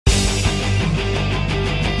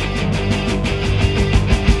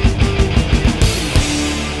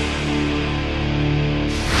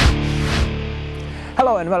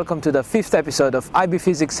and welcome to the 5th episode of IB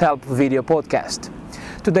Physics Help video podcast.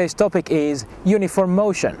 Today's topic is uniform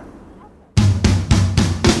motion.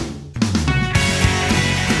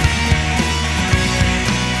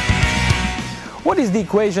 What is the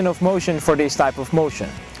equation of motion for this type of motion?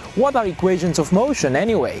 What are equations of motion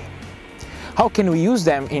anyway? How can we use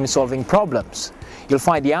them in solving problems? You'll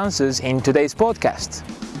find the answers in today's podcast.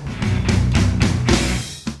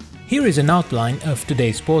 Here is an outline of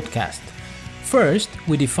today's podcast. First,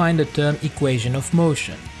 we define the term equation of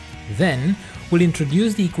motion. Then, we'll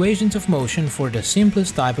introduce the equations of motion for the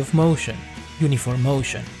simplest type of motion, uniform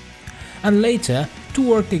motion. And later, two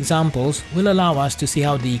worked examples will allow us to see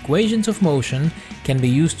how the equations of motion can be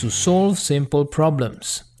used to solve simple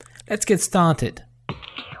problems. Let's get started.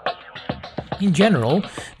 In general,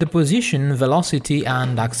 the position, velocity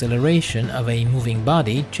and acceleration of a moving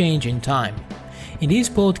body change in time. In these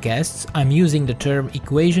podcasts, I'm using the term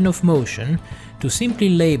equation of motion to simply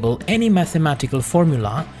label any mathematical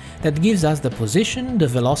formula that gives us the position, the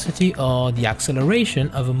velocity or the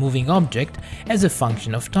acceleration of a moving object as a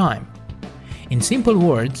function of time. In simple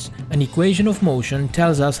words, an equation of motion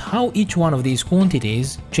tells us how each one of these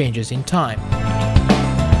quantities changes in time.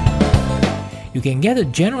 You can get a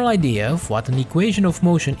general idea of what an equation of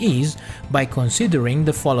motion is by considering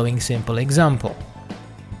the following simple example.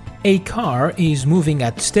 A car is moving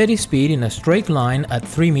at steady speed in a straight line at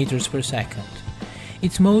 3 meters per second.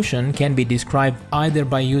 Its motion can be described either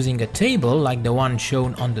by using a table like the one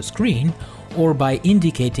shown on the screen or by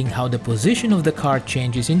indicating how the position of the car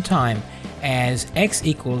changes in time as x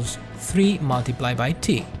equals 3 multiplied by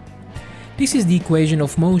t. This is the equation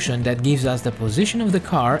of motion that gives us the position of the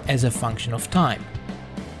car as a function of time.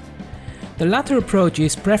 The latter approach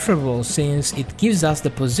is preferable since it gives us the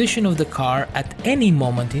position of the car at any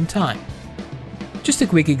moment in time. Just a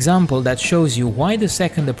quick example that shows you why the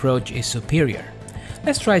second approach is superior.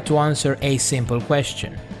 Let's try to answer a simple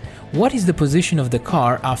question. What is the position of the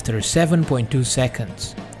car after 7.2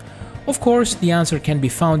 seconds? Of course, the answer can be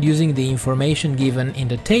found using the information given in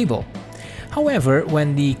the table. However,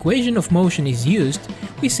 when the equation of motion is used,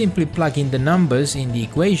 we simply plug in the numbers in the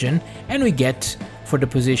equation and we get for the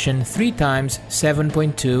position 3 times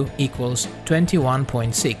 7.2 equals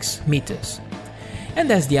 21.6 meters. And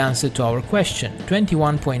that's the answer to our question,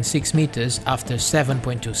 21.6 meters after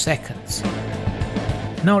 7.2 seconds.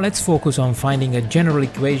 Now let's focus on finding a general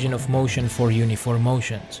equation of motion for uniform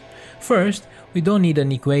motions. First, we don't need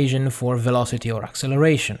an equation for velocity or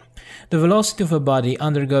acceleration. The velocity of a body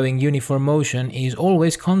undergoing uniform motion is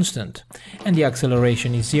always constant, and the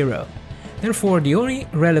acceleration is 0. Therefore, the only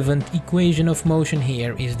relevant equation of motion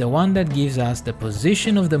here is the one that gives us the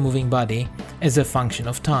position of the moving body as a function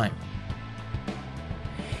of time.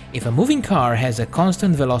 If a moving car has a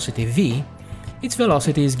constant velocity v, its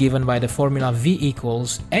velocity is given by the formula v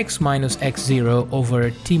equals x minus x0 over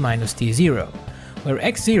t minus t0, where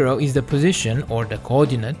x0 is the position or the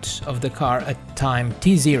coordinate of the car at time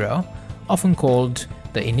t0, often called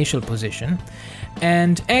the initial position,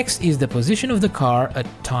 and x is the position of the car at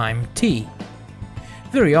time t.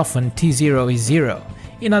 Very often t0 is 0.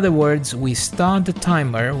 In other words, we start the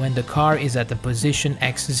timer when the car is at the position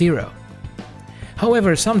x0.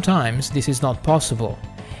 However, sometimes this is not possible,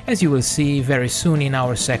 as you will see very soon in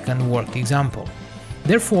our second worked example.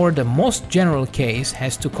 Therefore, the most general case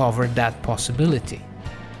has to cover that possibility.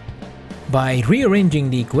 By rearranging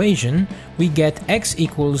the equation, we get x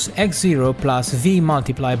equals x0 plus v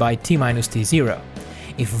multiplied by t minus t0.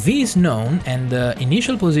 If v is known and the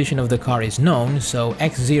initial position of the car is known, so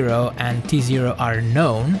x0 and t0 are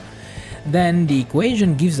known, then the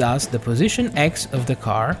equation gives us the position x of the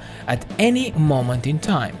car at any moment in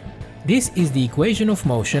time. This is the equation of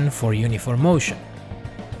motion for uniform motion.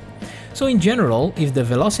 So in general, if the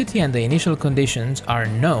velocity and the initial conditions are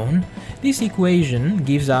known, this equation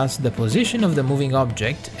gives us the position of the moving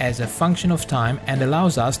object as a function of time and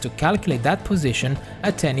allows us to calculate that position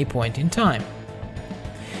at any point in time.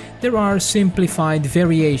 There are simplified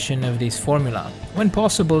variations of this formula. When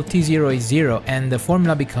possible, t0 is 0 and the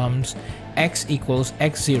formula becomes x equals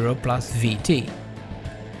x0 plus vt.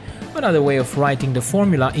 Another way of writing the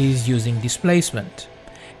formula is using displacement.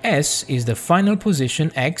 S is the final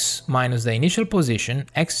position x minus the initial position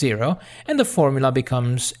x0 and the formula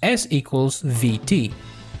becomes s equals vt.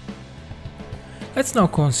 Let's now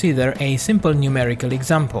consider a simple numerical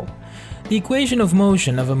example. The equation of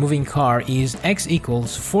motion of a moving car is x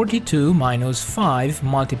equals 42 minus 5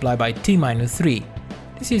 multiplied by t minus 3.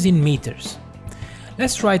 This is in meters.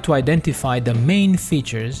 Let's try to identify the main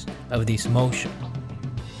features of this motion.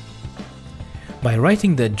 By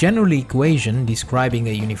writing the general equation describing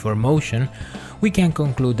a uniform motion, we can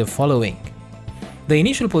conclude the following. The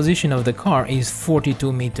initial position of the car is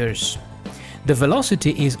 42 meters. The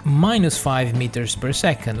velocity is -5 meters per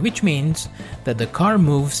second, which means that the car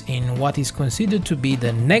moves in what is considered to be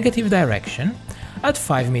the negative direction at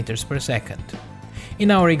 5 meters per second.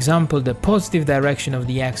 In our example, the positive direction of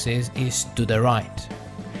the axis is to the right.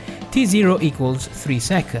 T0 equals 3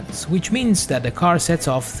 seconds, which means that the car sets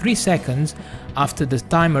off 3 seconds after the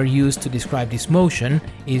timer used to describe this motion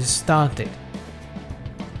is started.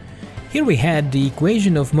 Here we had the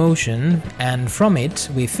equation of motion, and from it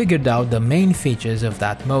we figured out the main features of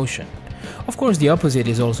that motion. Of course, the opposite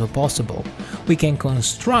is also possible. We can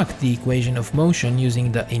construct the equation of motion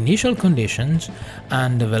using the initial conditions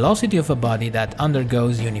and the velocity of a body that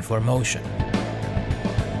undergoes uniform motion.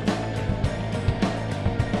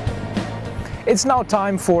 It's now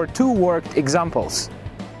time for two worked examples.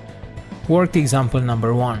 Worked example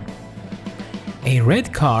number 1. A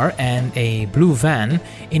red car and a blue van,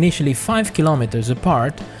 initially 5 kilometers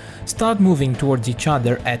apart, start moving towards each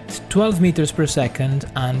other at 12 meters per second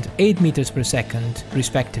and 8 meters per second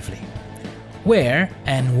respectively. Where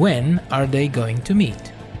and when are they going to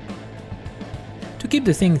meet? To keep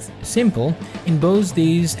the thing simple, in both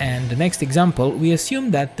these and the next example, we assume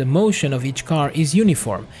that the motion of each car is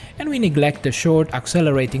uniform and we neglect the short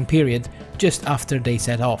accelerating period just after they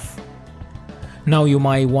set off. Now you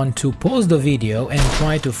might want to pause the video and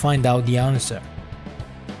try to find out the answer.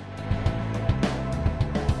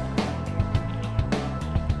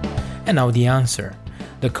 And now the answer.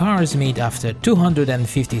 The cars meet after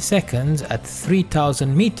 250 seconds at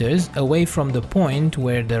 3000 meters away from the point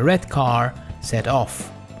where the red car set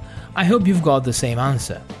off. I hope you've got the same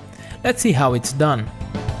answer. Let's see how it's done.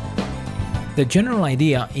 The general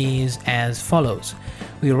idea is as follows.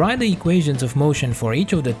 We write the equations of motion for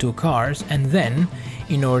each of the two cars, and then,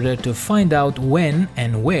 in order to find out when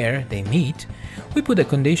and where they meet, we put a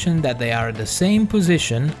condition that they are at the same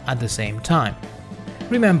position at the same time.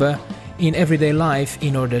 Remember, in everyday life,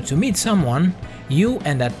 in order to meet someone, you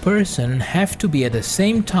and that person have to be at the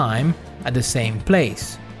same time at the same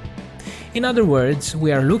place. In other words,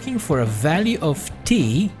 we are looking for a value of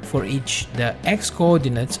t for each the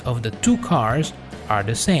x-coordinates of the two cars are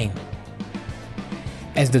the same.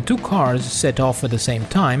 As the two cars set off at the same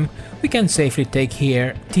time, we can safely take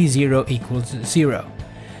here t0 equals 0.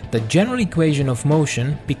 The general equation of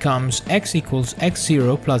motion becomes x equals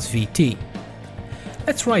x0 plus vt.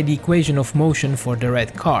 Let's write the equation of motion for the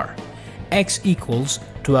red car. X equals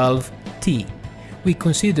 12t. We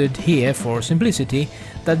considered here, for simplicity,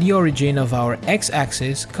 that the origin of our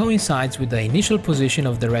x-axis coincides with the initial position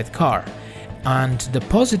of the red car, and the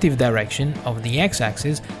positive direction of the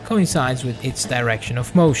x-axis coincides with its direction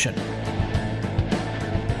of motion.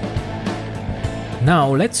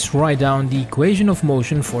 Now let's write down the equation of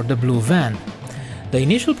motion for the blue van. The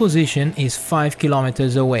initial position is 5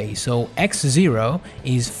 kilometers away, so x0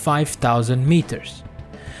 is 5000 meters.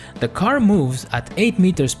 The car moves at 8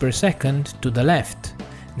 meters per second to the left,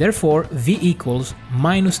 therefore v equals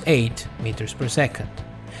 -8 meters per second.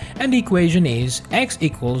 And the equation is x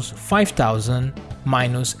equals 5000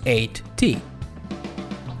 minus 8t.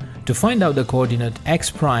 To find out the coordinate x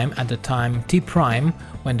prime at the time t prime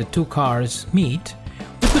when the two cars meet,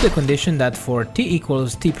 we put a condition that for t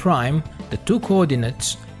equals t prime, the two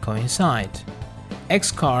coordinates coincide.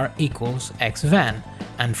 X car equals x van,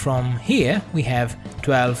 and from here we have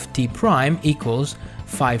 12t prime equals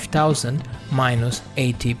 5000 minus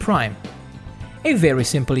 8t prime. A very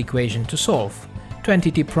simple equation to solve.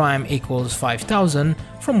 20t prime equals 5000,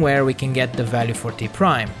 from where we can get the value for t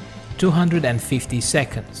prime, 250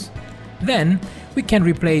 seconds. Then we can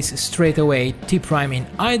replace straight away t prime in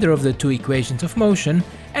either of the two equations of motion,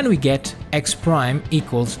 and we get x prime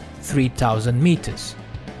equals 3000 meters.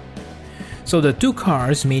 So the two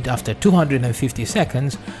cars meet after 250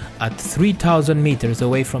 seconds at 3000 meters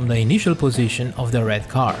away from the initial position of the red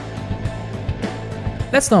car.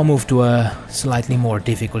 Let's now move to a slightly more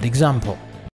difficult example.